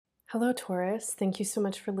Hello, Taurus. Thank you so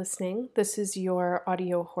much for listening. This is your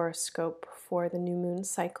audio horoscope for the new moon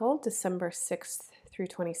cycle, December 6th through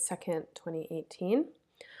 22nd, 2018.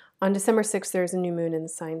 On December 6th, there's a new moon in the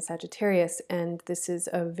sign Sagittarius, and this is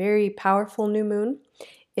a very powerful new moon.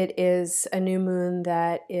 It is a new moon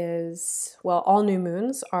that is, well, all new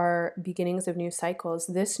moons are beginnings of new cycles.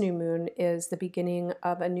 This new moon is the beginning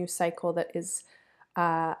of a new cycle that is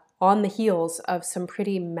on the heels of some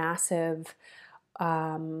pretty massive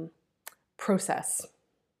process.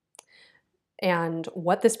 And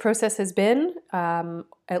what this process has been,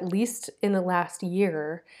 at least in the last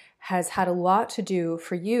year, has had a lot to do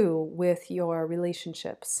for you with your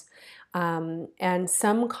relationships. And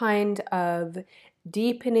some kind of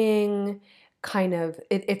deepening,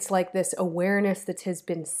 it's like this awareness that has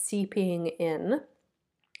been seeping in,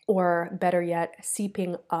 or better yet,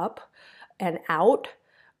 seeping up and out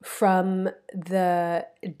from the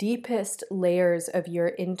deepest layers of your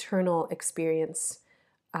internal experience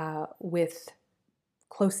with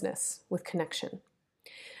closeness, with connection.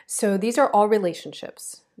 So these are all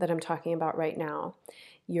relationships that I'm talking about right now.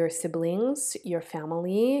 Your siblings, your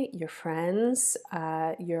family, your friends,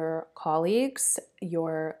 your colleagues,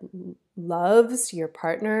 your loves, your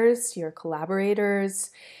partners, your collaborators,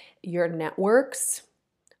 your networks,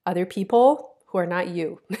 other people who are not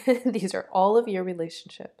you. These are all of your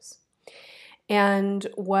relationships. And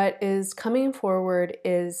what is coming forward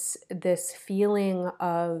is this feeling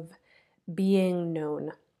of being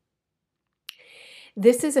known.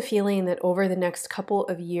 This is a feeling that over the next couple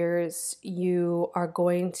of years, you are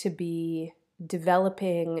going to be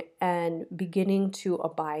developing and beginning to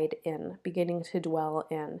abide in, beginning to dwell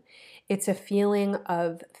in. It's a feeling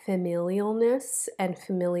of familialness and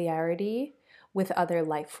familiarity with other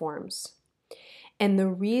life forms. And the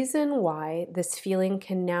reason why this feeling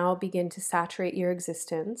can now begin to saturate your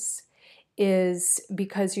existence is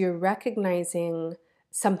because you're recognizing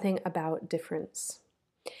something about difference.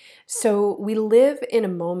 So we live in a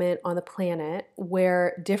moment on the planet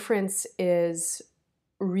where difference is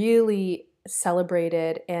really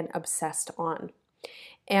celebrated and obsessed on.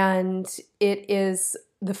 And it is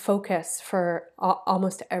the focus for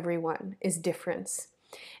almost everyone is difference.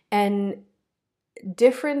 And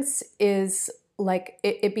difference is like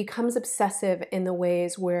it becomes obsessive in the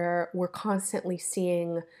ways where we're constantly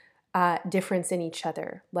seeing difference in each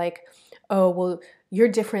other. Like, oh, well, you're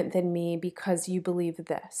different than me because you believe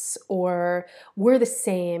this, or we're the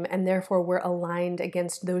same and therefore we're aligned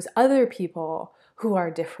against those other people who are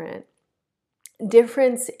different.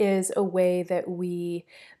 Difference is a way that we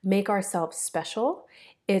make ourselves special.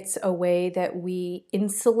 It's a way that we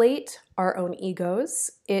insulate our own egos.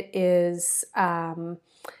 It is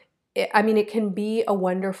it can be a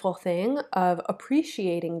wonderful thing of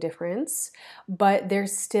appreciating difference, but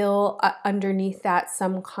there's still underneath that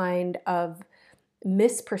some kind of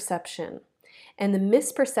misperception. And the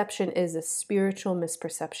misperception is a spiritual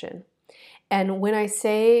misperception. And when I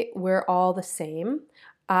say we're all the same,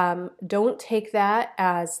 don't take that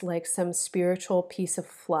as like some spiritual piece of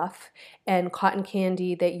fluff and cotton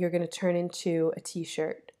candy that you're going to turn into a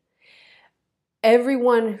t-shirt.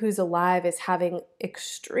 Everyone who's alive is having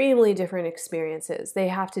extremely different experiences. They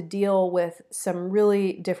have to deal with some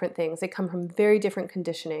really different things. They come from very different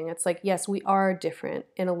conditioning. It's like, yes, we are different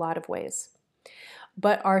in a lot of ways.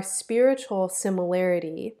 But our spiritual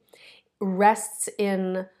similarity rests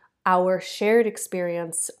in our shared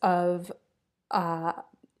experience of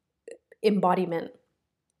embodiment,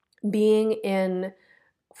 being in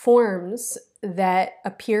forms that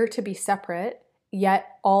appear to be separate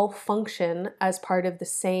yet all function as part of the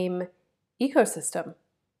same ecosystem.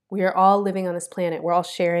 We are all living on this planet. We're all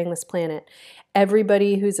sharing this planet.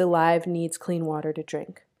 Everybody who's alive needs clean water to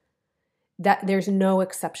drink. There's no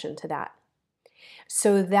exception to that.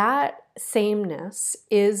 So that sameness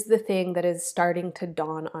is the thing that is starting to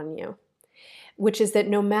dawn on you, which is that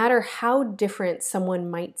no matter how different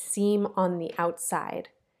someone might seem on the outside,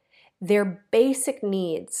 their basic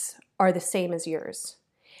needs are the same as yours.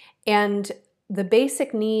 And the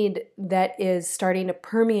basic need that is starting to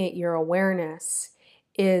permeate your awareness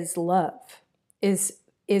is love, is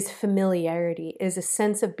familiarity, is a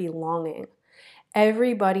sense of belonging.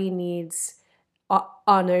 Everybody needs,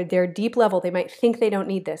 on their deep level, they might think they don't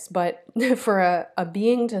need this, but for a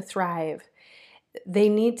being to thrive, they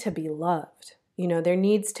need to be loved. You know, there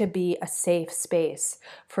needs to be a safe space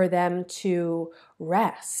for them to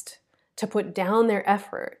rest, to put down their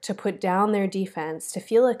effort, to put down their defense, to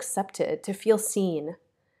feel accepted, to feel seen.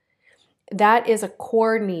 That is a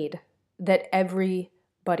core need that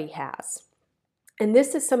everybody has. And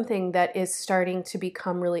this is something that is starting to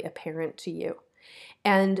become really apparent to you.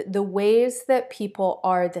 And the ways that people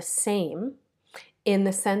are the same in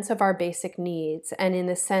the sense of our basic needs and in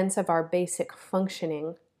the sense of our basic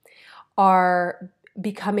functioning are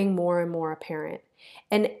becoming more and more apparent.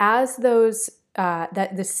 And as that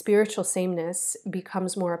the spiritual sameness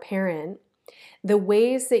becomes more apparent, the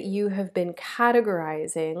ways that you have been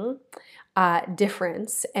categorizing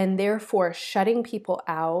difference and therefore shutting people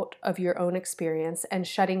out of your own experience and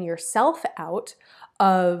shutting yourself out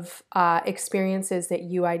of experiences that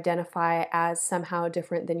you identify as somehow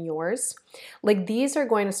different than yours. Like, these are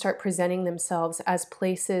going to start presenting themselves as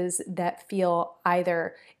places that feel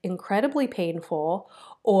either incredibly painful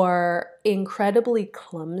or incredibly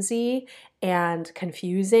clumsy and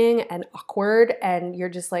confusing and awkward. And you're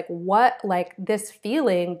just like, what? Like, this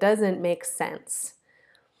feeling doesn't make sense.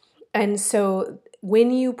 And so when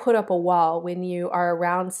you put up a wall, when you are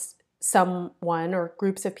around someone or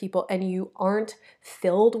groups of people and you aren't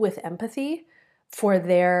filled with empathy for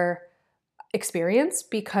their experience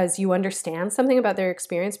because you understand something about their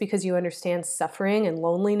experience, because you understand suffering and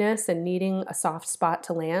loneliness and needing a soft spot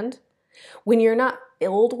to land, when you're not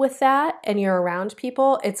filled with that and you're around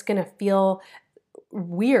people, it's going to feel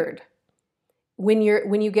weird. When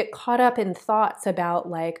you get caught up in thoughts about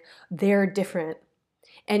like they're different,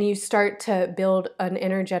 and you start to build an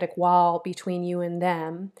energetic wall between you and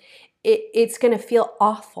them, it's going to feel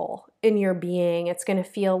awful in your being. It's going to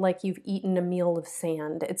feel like you've eaten a meal of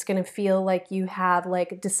sand. It's going to feel like you have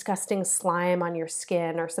like disgusting slime on your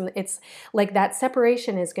skin or something. It's like that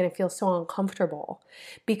separation is going to feel so uncomfortable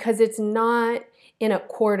because it's not in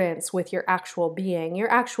accordance with your actual being.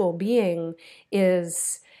 Your actual being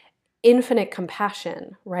is infinite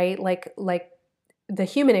compassion, right? Like the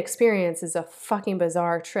human experience is a fucking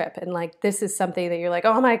bizarre trip. And like, this is something that you're like,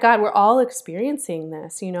 oh my God, we're all experiencing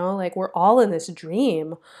this, like we're all in this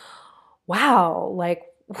dream. Wow. Like,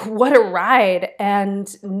 what a ride. And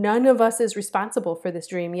none of us is responsible for this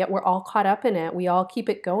dream, yet we're all caught up in it. We all keep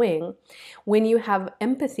it going. When you have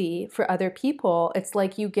empathy for other people, it's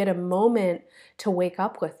like you get a moment to wake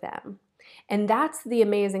up with them. And that's the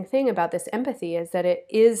amazing thing about this empathy, is that it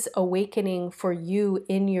is awakening for you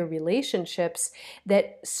in your relationships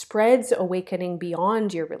that spreads awakening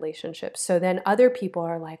beyond your relationships. So then other people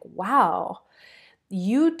are like, wow,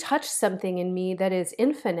 you touch something in me that is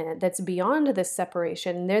infinite, that's beyond this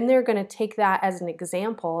separation. And then they're going to take that as an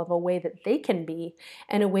example of a way that they can be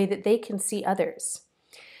and a way that they can see others.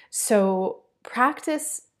 So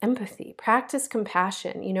practice empathy, practice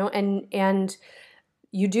compassion, and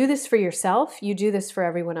you do this for yourself, you do this for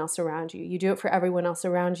everyone else around you. You do it for everyone else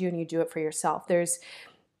around you, and you do it for yourself. There's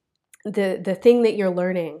the thing that you're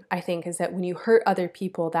learning, I think, is that when you hurt other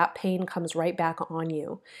people, that pain comes right back on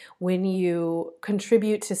you. When you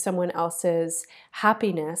contribute to someone else's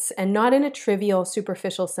happiness, and not in a trivial,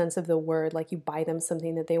 superficial sense of the word, like you buy them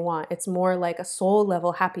something that they want. It's more like a soul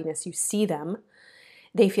level happiness. You see them,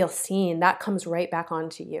 they feel seen. That comes right back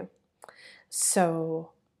onto you.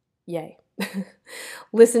 So, yay.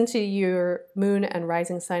 Listen to your moon and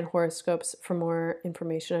rising sign horoscopes for more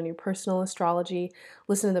information on your personal astrology.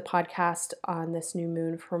 Listen to the podcast on this new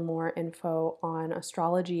moon for more info on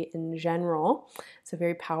astrology in general. It's a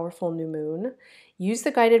very powerful new moon. Use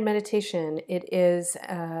the guided meditation. It is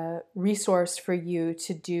a resource for you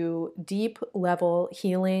to do deep level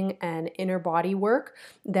healing and inner body work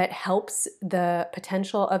that helps the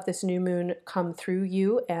potential of this new moon come through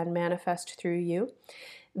you and manifest through you.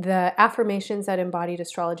 The affirmations at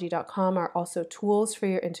embodiedastrology.com are also tools for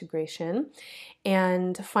your integration.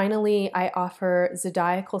 And finally, I offer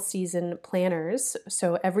zodiacal season planners.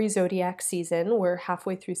 So every zodiac season, we're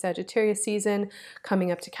halfway through Sagittarius season, coming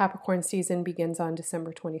up to Capricorn season begins on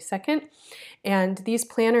December 22nd. And these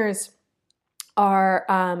planners are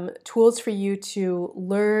tools for you to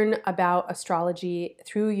learn about astrology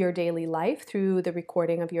through your daily life, through the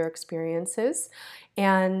recording of your experiences.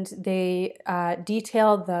 And they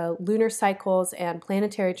detail the lunar cycles and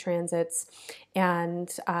planetary transits, and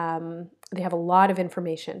they have a lot of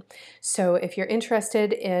information. So if you're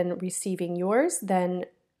interested in receiving yours, then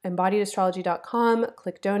embodiedastrology.com,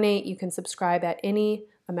 click donate. You can subscribe at any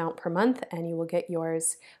amount per month, and you will get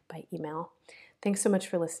yours by email. Thanks so much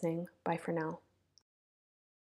for listening. Bye for now.